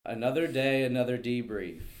Another day, another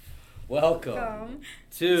debrief. Welcome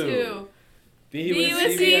to Be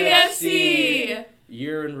with CVFC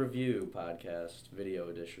Year in Review podcast, video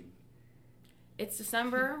edition. It's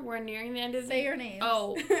December. We're nearing the end of the Say your names.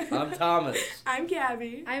 Oh. I'm Thomas. I'm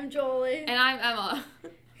Gabby. I'm Jolie. And I'm Emma.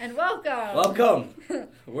 And welcome. Welcome.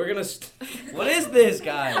 We're gonna. What is this,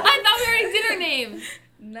 guys? I thought we already did our name.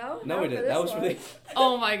 No, we didn't. That was for the.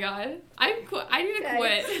 Oh my god. I need to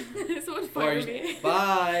quit. Someone fire me.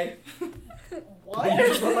 Bye. What? You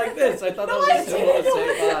just went like this. I thought that was a symbol to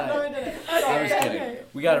say bye. No, I didn't. I was kidding. Okay.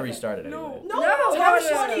 We gotta restart it anyway. No, how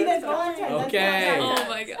funny that content. Okay. Oh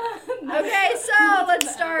my god. Okay, so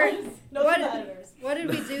let's start. No editors. What did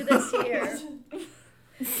we do this year?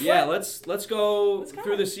 Yeah, let's go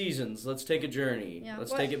through the seasons. Let's take a journey. Yeah.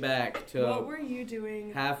 Let's take it back to What were you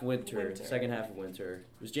doing? winter, second half of winter.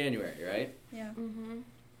 It was January, right? Yeah. Mm-hmm.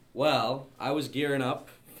 Well, I was gearing up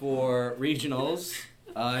for regionals.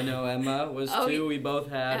 I know Emma was too. We both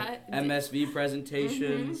had MSV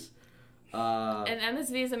presentations. And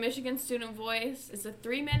MSV is a Michigan Student Voice. It's a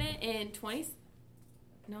 3-minute and 20...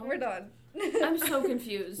 No? We're done. I'm so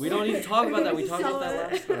confused. We don't even talk about that. We talked about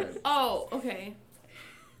that last time. Oh, okay.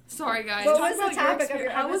 Sorry, guys. What was the topic of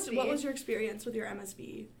your MSV? What was your experience with your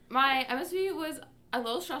MSV? My MSV was a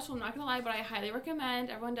little stressful, I'm not going to lie, but I highly recommend.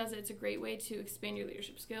 Everyone does it. It's a great way to expand your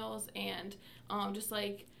leadership skills and just,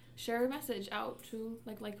 share a message out to,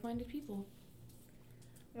 like-minded people.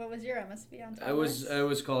 What was your MSV on Thomas? It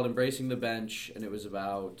was called Embracing the Bench, and it was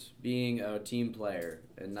about being a team player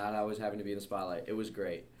and not always having to be in the spotlight. It was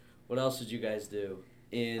great. What else did you guys do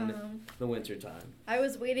in the winter time? I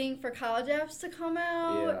was waiting for college apps to come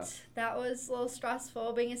out. Yeah. That was a little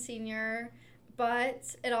stressful being a senior,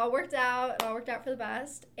 but it all worked out. It all worked out for the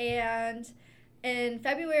best. And in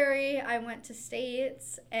February, I went to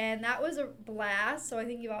States, and that was a blast, so I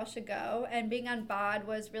think you all should go. And being on BOD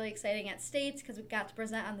was really exciting at States because we got to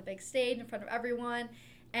present on the big stage in front of everyone,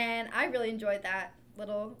 and I really enjoyed that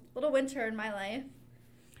little winter in my life.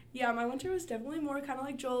 Yeah, my winter was definitely more kind of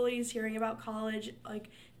like Jolie's, hearing about college,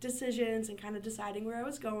 decisions and kind of deciding where I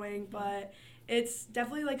was going, but it's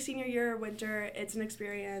definitely like senior year winter. It's an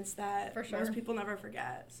experience that For sure. most people never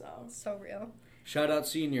forget, so. So real. Shout out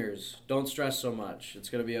seniors. Don't stress so much. It's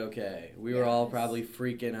going to be okay. We were all probably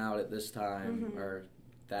freaking out at this time, or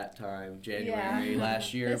that time, January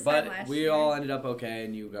last year. But we all ended up okay,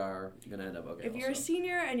 and you are going to end up okay. If you're a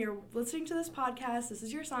senior and you're listening to this podcast, this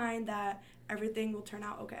is your sign that everything will turn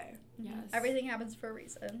out okay. Yes. Everything happens for a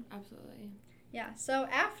reason. Absolutely. Yeah, so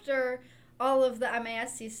after all of the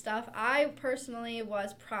MASC stuff, I personally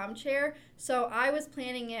was prom chair, so I was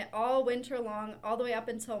planning it all winter long, all the way up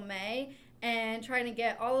until May, and trying to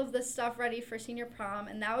get all of this stuff ready for senior prom,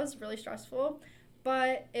 and that was really stressful,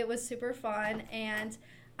 but it was super fun, and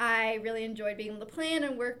I really enjoyed being able to plan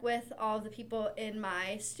and work with all of the people in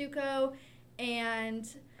my Stuco, and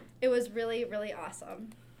it was really, really awesome.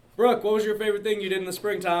 Brooke, what was your favorite thing you did in the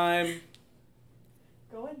springtime?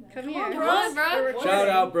 Go in there. Come here. Come on, Brooke. Shout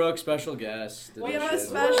out, Brooke, special guest. We have a Delicious.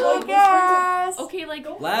 special guest. Okay,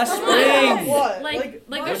 Last spring. What? Like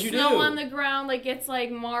what'd the you snow do? on the ground, it's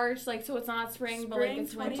March, so it's not spring, but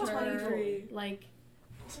it's winter. 2023.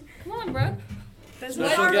 Come on, Brooke. Special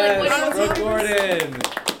What- guest, what- Brooke Gordon,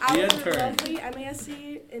 Our the intern. lovely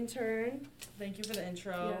MASC intern. Thank you for the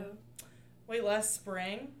intro. Yeah. Wait, last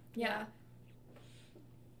spring? Yeah.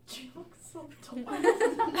 You look so dumb.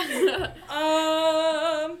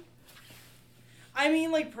 I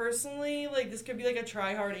mean, personally, this could be a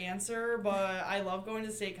try-hard answer, but I love going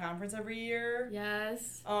to state conference every year.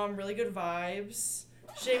 Yes. Really good vibes.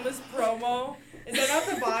 Shameless promo. Is that not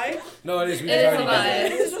the vibe? No, it is. We It is already a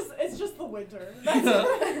did vibe. It's just the winter.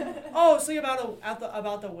 Oh, so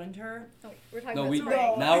about the winter? Oh, we're talking No, about we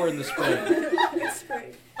spring. now we're in the spring. It's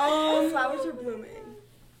spring. Flowers are blooming.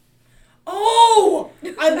 Oh!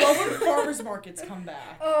 I love when farmers markets come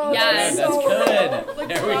back. Oh, Yes. That's so good. Like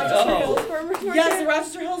There we Rochester Hills go. Farmers Market. Yes, the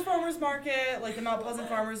Rochester Hills Farmers Market, the Mount Pleasant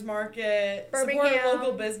Farmers Market, Birmingham. support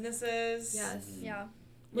local businesses. Yes. Yeah.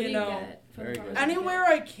 What You do you know, get from very the good. farmer's Anywhere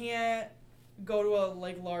I can't go to a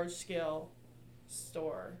large scale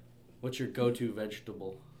store. What's your go-to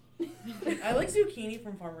vegetable? I like zucchini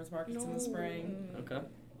from farmers markets in the spring. Okay.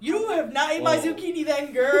 You have not ate my Oh. zucchini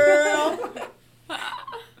then, girl.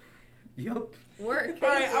 Yup. Work. All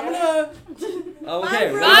right, I'm gonna.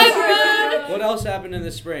 Okay. Bye, Brooke. What else happened in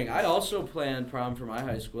the spring? I also planned prom for my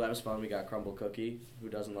high school. That was fun. We got crumble cookie. Who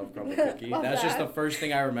doesn't love crumble cookie? Love That's just that. the first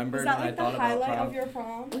thing I remembered Is when that I the thought about highlight prom. of your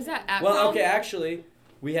prom? Was that at Well, prom? okay, actually,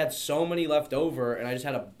 we had so many left over, and I just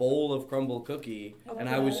had a bowl of crumble cookie, and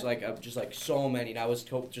I was just so many, and I was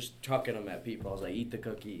just chucking them at people. I was like, eat the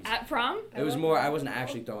cookies. At prom? It was more, I wasn't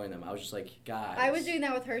actually throwing them. I was just like, guys. I was doing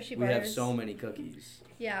that with Hershey bars. We have so many cookies.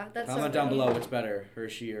 Yeah, that's Comment down below what's better,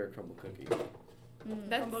 Hershey or crumble cookie.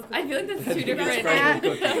 I feel like that's two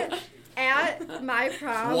different. At my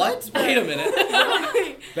prom. What? Wait a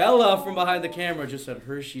minute. Bella from behind the camera just said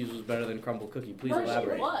Hershey's was better than crumble cookie. Please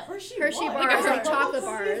elaborate. What? Hershey bars, like chocolate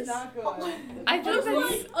bars. I feel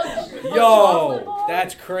that's... Yo,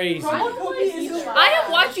 that's crazy. I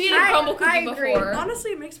have watched you eat a crumble cookie before.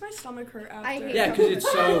 Honestly, it makes my stomach hurt after. Yeah, because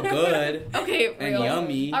it's so good. Okay, and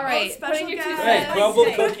yummy. All right, putting your 2 cents. Hey,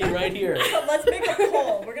 crumble cookie right here. So let's make a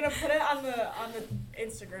poll. We're gonna put it on the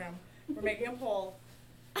Instagram. We're making a poll.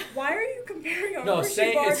 Why are you comparing a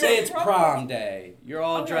Hershey bar to say it's crumble? prom day. You're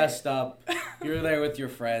all dressed up. You're there with your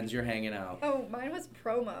friends. You're hanging out. Oh, mine was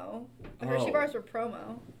promo. The Hershey bars were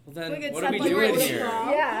promo. Well, then what are we doing here?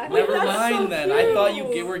 Yeah. Never mind then. I thought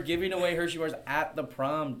you were giving away Hershey bars at the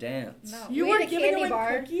prom dance. No. You were giving away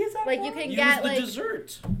cookies at Like you can get the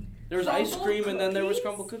dessert. There was ice cream and then there was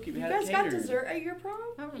crumble cookie. We had it catered. You guys got dessert at your prom?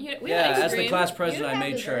 As the class president, I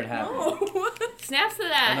made sure it happened. No. Snaps to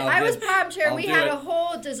that. I was prom chair. We had a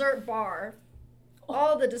whole dessert bar.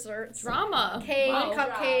 All the desserts. Drama. Cake,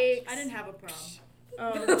 cupcakes. I didn't have a prom.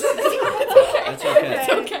 That's okay. It's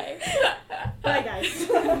okay. Bye, guys.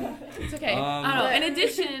 It's okay. I don't know. In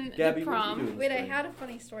addition Gabby, to prom. Wait, I had a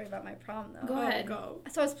funny story about my prom though. Go ahead.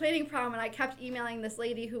 So I was planning prom and I kept emailing this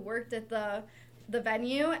lady who worked at the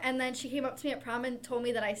venue, and then she came up to me at prom and told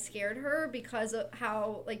me that I scared her because of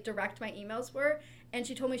how direct my emails were, and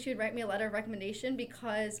she told me she would write me a letter of recommendation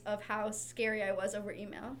because of how scary I was over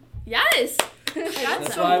email. Yes.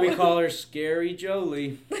 That's why we call her Scary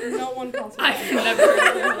Jolie. No one calls me. I've never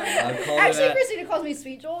heard of her. Actually, Christina calls me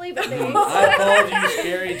Sweet Jolie, but thanks. I called you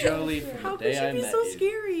Scary Jolie from the day I met you. How could she be so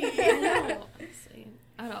scary?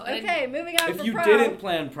 I know. Okay, moving on from prom. If you didn't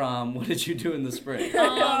plan prom, what did you do in the spring?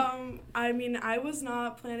 I mean, I was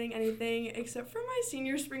not planning anything except for my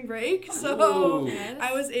senior spring break, so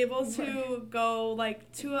I was able to go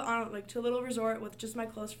to a little resort with just my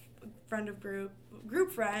close friend of group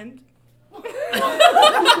friend.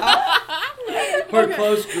 We're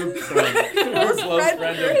close group friend. We're close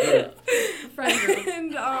friend of group. Friend group.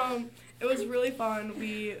 And it was really fun.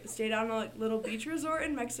 We stayed on a little beach resort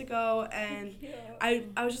in Mexico, and I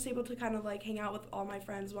was just able to kind of hang out with all my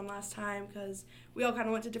friends one last time because we all kind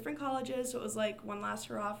of went to different colleges, so it was one last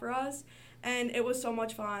hurrah for us. And it was so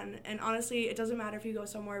much fun. And honestly, it doesn't matter if you go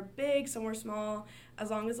somewhere big, somewhere small, as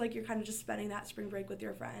long as you're kind of just spending that spring break with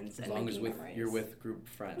your friends. As long as you're with group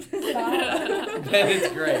friends. Then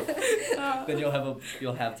it's great. Then you'll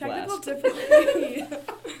have technical blast. Difficulty.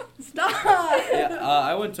 Stop. Yeah,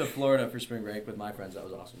 I went to Florida for spring break with my friends. That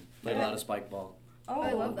was awesome. Played a lot of spike ball. Oh,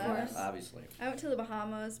 I love that. Obviously. I went to the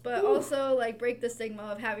Bahamas, but also break the stigma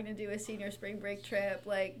of having to do a senior spring break trip.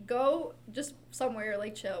 Go just somewhere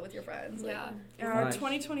chill with your friends. Yeah. Our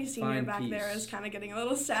 2020 senior back there is kind of getting a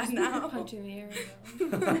little sad now. Punch in the air.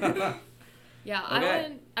 Yeah,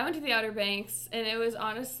 okay. I went to the Outer Banks, and it was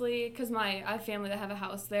honestly because I have family that have a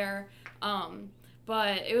house there.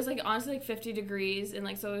 But it was honestly 50 degrees, and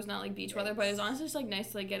so it was not beach weather, but it was honestly just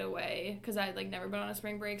nice to get away because I had never been on a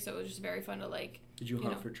spring break, so it was just very fun to Did you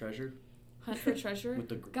hunt for treasure? Hunt for treasure? with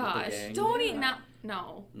the Gosh, gang? don't eat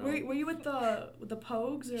no. Were you with the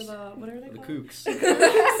Pogues or what are they called? The Kooks.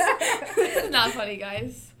 This is not funny,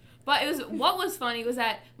 guys. But what was funny was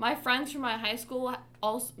that my friends from my high school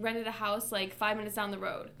all rented a house 5 minutes down the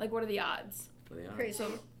road. What are the odds? Crazy.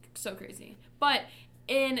 So crazy. But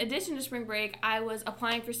in addition to spring break, I was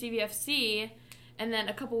applying for CVFC, and then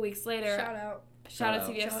a couple weeks later... Shout out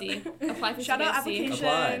CVFC. Apply for CVFC. Shout out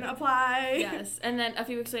application. Apply. Yes. And then a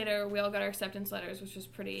few weeks later, we all got our acceptance letters, which was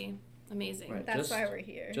pretty amazing. Right. That's why we're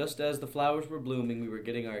here. Just as the flowers were blooming, we were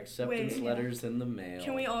getting our acceptance letters in the mail.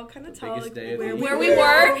 Can we all kind of tell where we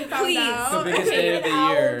were? Please. The biggest day of the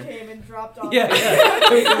year. Came and dropped off. Yeah.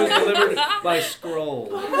 It was delivered by scroll.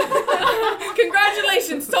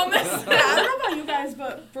 Congratulations, Thomas. Yeah, I don't know about you guys,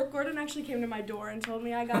 but Brooke Gordon actually came to my door and told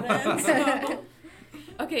me I got in. So.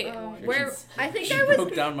 Okay, I think she I was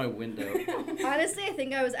broke down my window. Honestly, I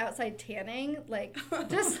think I was outside tanning,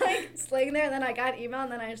 just laying there, and then I got an email,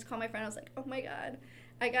 and then I just called my friend. I was like, "Oh my god,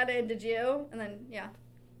 I got in. Did you?" And then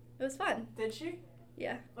it was fun. Did she?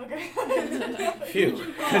 Yeah. Okay. Phew,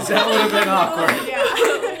 because that would have been awkward. Yeah.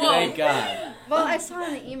 Thank God. Well, I saw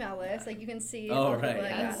on the email list, you can see. Oh, right.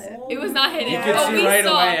 Got it. It was not hidden. You could see right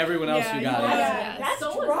away everyone else who got it. Yeah. That's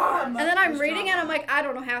drama. And then I'm reading it, and I'm like, I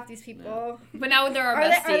don't know half these people. But now they're our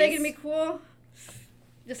besties. Are they gonna be cool?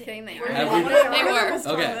 Just kidding, they were. are. They were.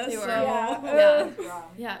 Okay. They were.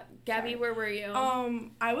 Yeah. Gabby, where were you?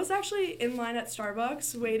 I was actually in line at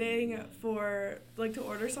Starbucks waiting for, like, to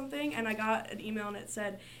order something, and I got an email, and it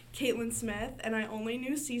said Caitlin Smith, and I only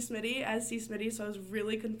knew C. Smitty as C. Smitty, so I was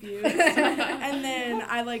really confused. And then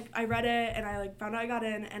I read it, and I, found out I got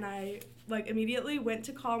in, and I, immediately went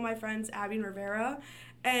to call my friends Abby and Rivera,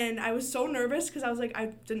 and I was so nervous because I was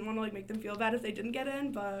I didn't want to, make them feel bad if they didn't get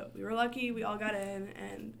in, but we were lucky, we all got in,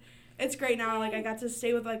 and it's great now. I got to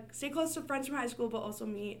stay close to friends from high school, but also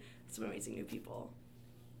meet some amazing new people.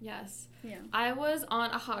 Yes. Yeah. I was on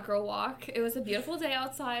a hot girl walk. It was a beautiful day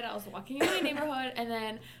outside. I was walking in my neighborhood, and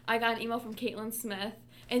then I got an email from Caitlin Smith.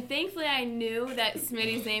 And thankfully, I knew that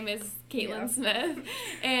Smitty's name is Caitlin Smith.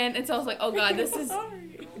 And so I was like, oh, God, this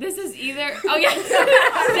is either... Oh, yeah.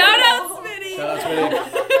 Shout out, Smitty. Shout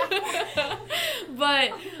out, Smitty.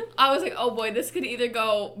 But I was like, oh, boy, this could either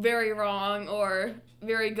go very wrong or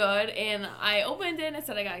very good. And I opened it and it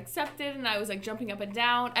said I got accepted. And I was, jumping up and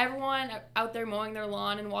down. Everyone out there mowing their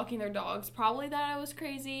lawn and walking their dogs probably thought I was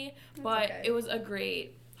crazy. But it was a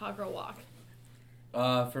great hot girl walk.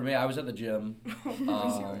 For me, I was at the gym.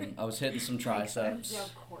 I was hitting some triceps. Yeah,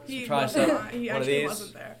 of course. He One of these.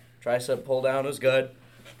 Wasn't there. Tricep pull down was good.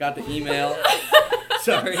 Got the email.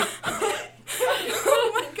 Sorry.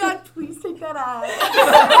 Oh my God! Please take that out.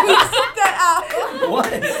 Please take that out. What?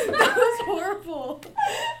 That was horrible.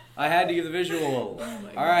 I had to give the visual.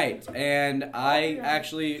 All right, and I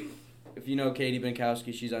actually, if you know Katie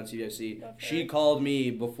Binkowski, she's on CVFC. She called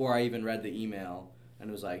me before I even read the email. And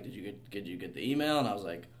it was like, did you get the email? And I was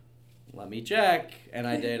like, let me check. And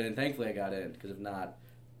I did, and thankfully I got in, because if not,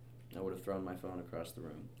 I would have thrown my phone across the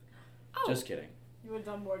room. Oh. Just kidding. You would have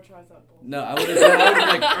done more tricep pulls. No, I would have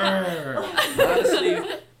been like,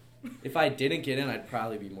 honestly, if I didn't get in, I'd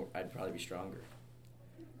probably be stronger.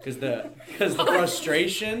 Because the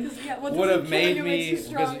frustration would have made me.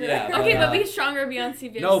 Okay, but be stronger beyond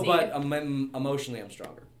CVFC. No, but emotionally I'm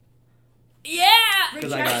stronger. Yeah!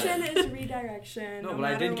 Rejection is redirection. No, but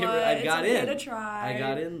I didn't I got in. To try. I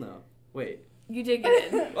got in though. Wait. You did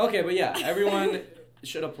get in. Okay, but yeah, everyone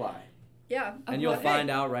should apply. Yeah. And you'll find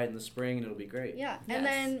out right in the spring, and it'll be great. Yeah. Yes. And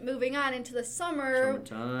then moving on into the summer.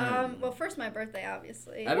 Summertime. Well, first my birthday,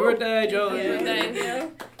 obviously. Happy birthday, Jolie. Happy birthday. Thank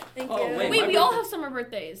you. Thank Oh, you. wait, we all have summer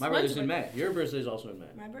birthdays. My birthday's in May. Your birthday's also in May.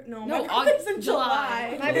 No, No, my birthday's in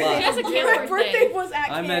July. July. She has a camp My birthday. birthday was at I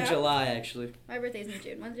camp. meant July, actually. My birthday's in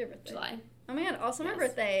June. When's your birthday? July. Oh my God, all summer Yes.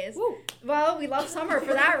 birthdays. Woo. Well, we love summer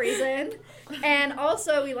for that reason. And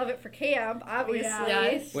also we love it for camp, obviously.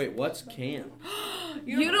 Yes. Wait, what's camp?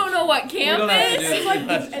 You don't know what camp don't have to is?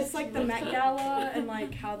 do It's like the Met Gala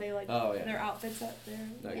and how they Oh, yeah. their outfits up there.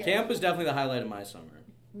 No, Yeah. Camp is definitely the highlight of my summer.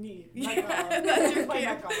 Me. Yeah, that's your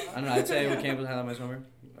camp. I don't know, I'd say camp is the highlight of my summer.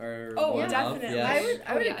 Or Oh, one definitely. Of, yes.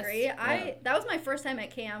 I would yes. agree. Yeah. That was my first time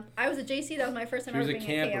at camp. I was a JC. That was my first time She was ever a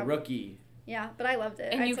being at camp camp. rookie. Yeah, but I loved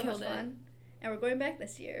it. And I had you so killed much it. fun. And we're going back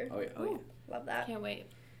this year. Oh, yeah. Oh, yeah. Love that. Can't wait.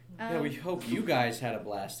 Yeah, we hope you guys had a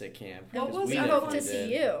blast at camp. What because was we I everyone's- hope to definitely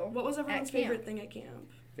see did. you. What was everyone's At camp. favorite thing at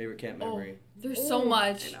camp? Favorite camp memory? There's so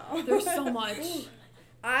much. I know. There's so much.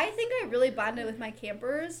 I think I really bonded with my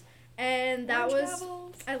campers, and that Orange was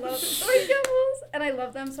Devils. I love Orange Devils, and I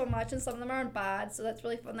love them so much. And some of them are on BOD, so that's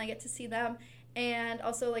really fun. I get to see them, and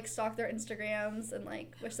also stalk their Instagrams and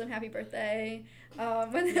wish them happy birthday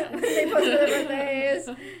when they post their birthdays.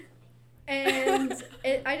 And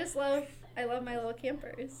I love my little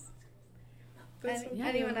campers. That's so cute.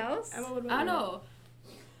 Anyone else? Emma, what about I don't you? know.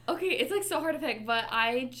 Okay, it's so hard to pick, but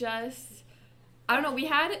I don't know. We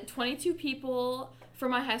had 22 people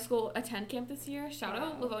from my high school attend camp this year. Shout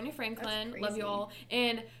out Livonia Franklin. That's Love you crazy. all.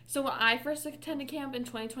 And so when I first attended camp in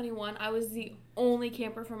 2021, I was the only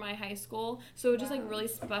camper from my high school. So it was just really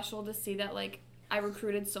special to see that I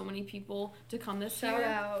recruited so many people to come this Shout year.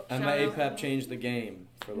 out. Emma Shout out. APAP changed the game.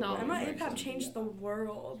 For No. Livonia Emma Franklin. APAP changed the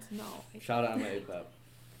world. No. Shout out Emma APAP.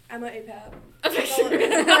 Emma APAP.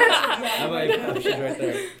 Emma APAP, she's right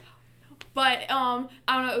there. But I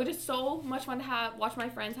don't know, it was just so much fun to watch my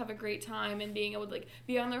friends have a great time and being able to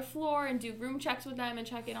be on their floor and do room checks with them and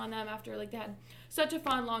check in on them after they had such a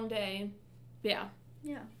fun long day. Yeah.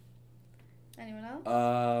 Yeah. Anyone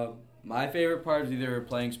else? My favorite part is either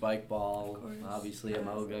playing spike ball, Of course. obviously at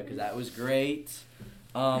Moga, because that was great.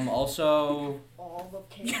 Also, All of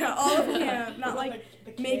camp. Yeah, all of camp. Not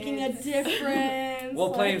The making a kids. difference. well,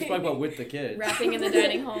 playing spike ball with the kids. Rapping in the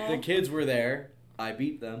dining hall. The kids were there. I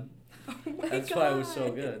beat them. Oh my That's why it was so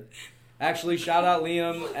God. good. Actually, shout out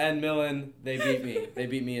Liam and Millen. They beat me. They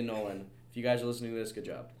beat me and Nolan. If you guys are listening to this, good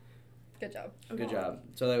job. Good job. Good job.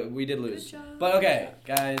 So we did lose. But okay,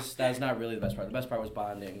 guys, that's not really the best part. The best part was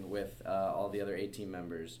bonding with all the other A-team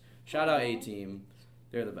members. Shout out A-team.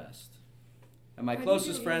 They're the best. And my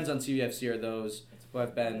closest friends on CVFC are those who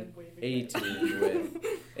I've been A-team with.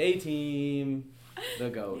 A-team, the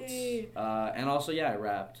GOATs. And also, I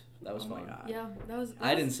rapped. That was fun. Yeah, that was.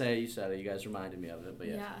 I didn't say it, you said it. You guys reminded me of it, but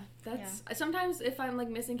yeah. That's sometimes if I'm like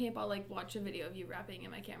missing camp, I'll like watch a video of you rapping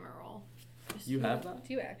in my camera roll. You have that?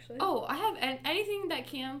 Do you actually? Oh, I have anything that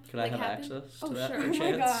camp. Could I have access to that? Sure. Oh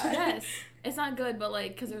my God. Yes, it's not good, but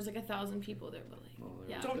like because there's like 1,000 people there, but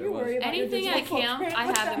like Don't you worry about anything your at camp. I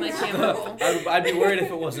have in my camera roll. I'd be worried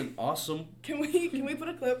if it wasn't awesome. Can we put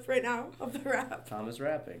a clip right now of the rap? Thomas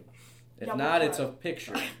rapping. If not, it's a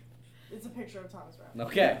picture. It's a picture of Thomas rapping.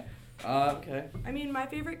 Okay. Okay. I mean, my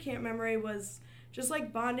favorite camp memory was just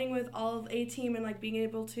like bonding with all of A-team and like being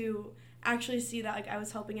able to actually see that like I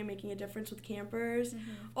was helping and making a difference with campers.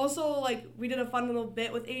 Also, like we did a fun little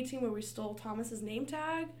bit with A-team where we stole Thomas's name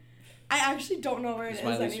tag. I actually don't know where it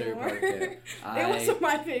is anymore. It was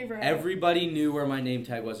my favorite. Everybody knew where my name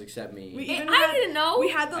tag was except me. I didn't know. We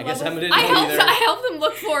had the I guess Emma didn't know either. I helped them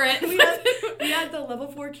look for it. we had the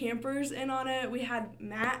level 4 campers in on it. We had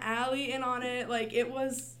Matt Alley in on it. Like it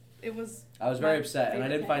was. I was very upset, and I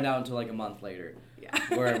didn't find out until like a month later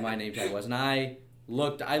where my name tag was. And I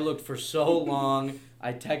looked for so long.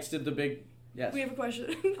 I texted the big. Yes. We have a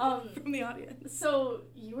question from the audience. So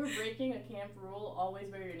you were breaking a camp rule,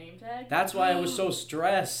 always wear your name tag? That's why I was so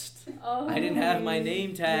stressed. I didn't have my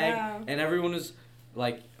name tag, and everyone was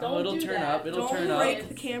like, it'll turn up. It'll turn up. Don't break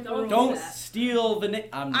the camp rules. Don't steal the name.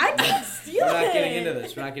 I didn't steal it.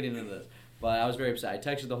 We're not getting into this. But I was very upset. I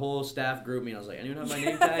texted the whole staff group me, and I was like, anyone have my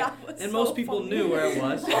name tag? And most people knew where it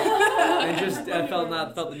was. And just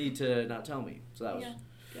felt the need to not tell me. So that was...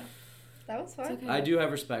 That was fun. Okay. I do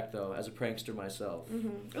have respect, though, as a prankster myself.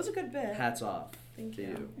 It was a good bit. Hats off Thank to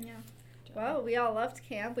you. Yeah. Well, we all loved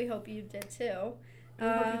camp. We hope you did too. We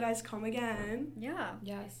hope you guys come again. Yeah.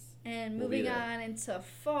 Yes. And moving on into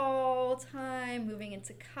fall time, moving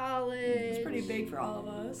into college. It's pretty big for all of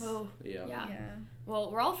us. Oh, yeah.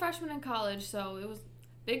 Well, we're all freshmen in college, so it was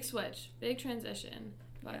big switch, big transition.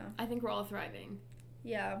 But I think we're all thriving.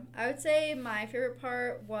 Yeah. I would say my favorite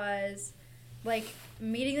part was like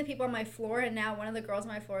meeting the people on my floor, and now one of the girls on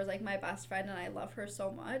my floor is like my best friend, and I love her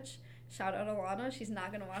so much. Shout out Alana. She's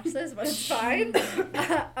not gonna watch this, but it's fine.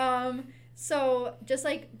 So just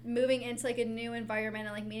like moving into like a new environment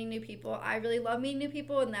and like meeting new people, I really love meeting new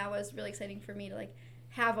people, and that was really exciting for me to like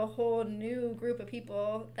have a whole new group of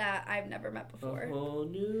people that I've never met before. A whole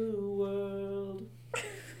new world.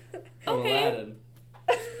 Okay. Aladdin.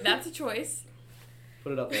 That's a choice.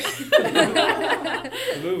 Put it up there.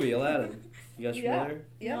 The movie Aladdin. You guys familiar?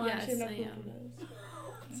 Yeah. No, yes, I am.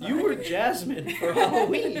 You were Jasmine for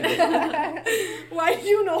Halloween. Why do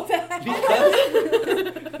you know that?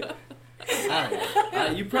 Because I don't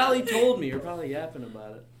know. You probably told me. You're probably yapping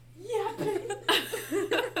about it. Yapping.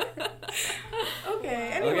 Okay.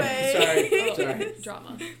 Anyway. Okay, sorry.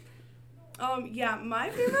 Drama. My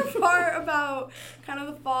favorite part about kind of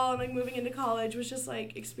the fall and like moving into college was just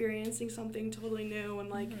like experiencing something totally new and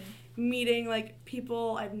like meeting like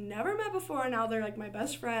people I've never met before, and now they're like my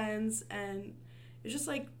best friends, and it's just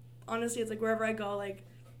like honestly it's like wherever I go, like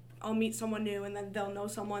I'll meet someone new, and then they'll know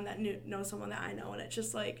someone that knows someone that I know, and it's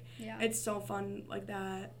just like it's so fun like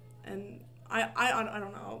that. And I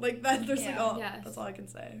don't know, like that there's that's all I can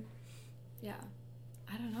say. Yeah.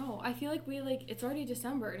 I don't know. I feel like it's already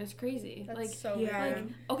December and it's crazy. That's like so weird. weird.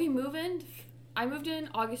 Like, okay, I moved in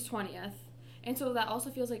August 20th. And so that also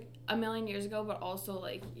feels like a million years ago, but also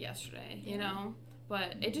like yesterday, you know?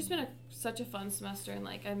 But it's just been such a fun semester, and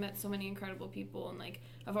like I've met so many incredible people, and like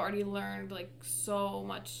I've already learned like so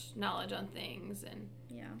much knowledge on things, and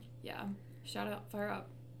yeah. Shout out, fire up.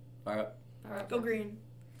 Fire up. Fire up. Go green.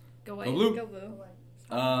 Go white. Go blue. Go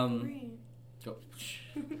blue. Green. Go.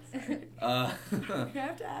 I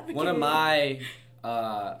have to advocate. One of my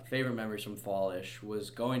favorite memories from fallish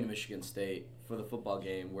was going to Michigan State for the football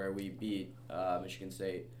game where we beat Michigan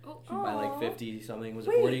State by like 50 something. Was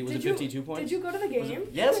it 40? Was it 52 points? Did you go to the game?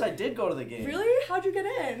 Yes, I did go to the game. Really? How'd you get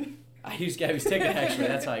in? I used Gabby's ticket actually.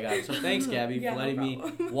 That's how I got it. So thanks, Gabby, for letting me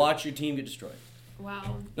watch your team get destroyed.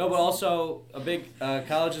 Wow. No, but also a big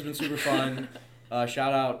college has been super fun.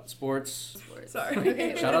 Shout out sports. Sorry.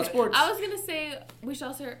 Okay, Shout out sports. I was gonna say we should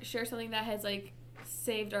also share something that has like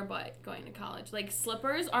saved our butt going to college. Like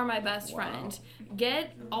slippers are my best friend.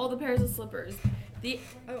 Get all the pairs of slippers.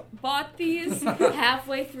 Bought these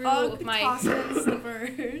halfway through my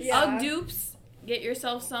slippers. Ugg dupes. Get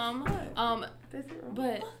yourself some.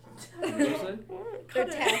 But They're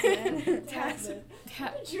Tasman.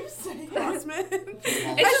 What did you say? Osman.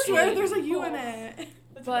 I swear there's a U in it.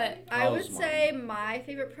 But I would say my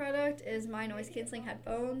favorite product is my noise canceling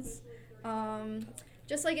headphones.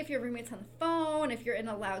 Just like if your roommate's on the phone, if you're in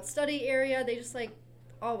a loud study area, they just like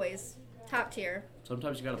always top tier.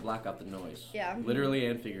 Sometimes you gotta block out the noise. Yeah. Literally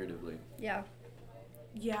and figuratively. Yeah.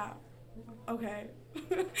 Yeah. Okay.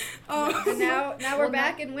 And now we're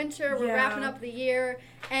back in winter. We're wrapping up the year,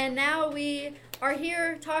 and now we are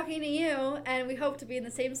here talking to you, and we hope to be in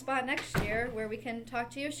the same spot next year where we can talk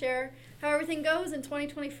to you, share how everything goes in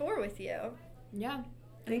 2024 with you. Yeah.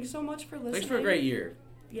 Thanks so much for listening. Thanks for a great year.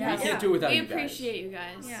 Yeah. We can't do it without you guys. We appreciate you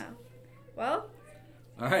guys. Yeah. Well,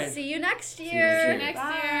 all right. see you next year. See you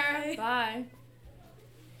next year. Bye.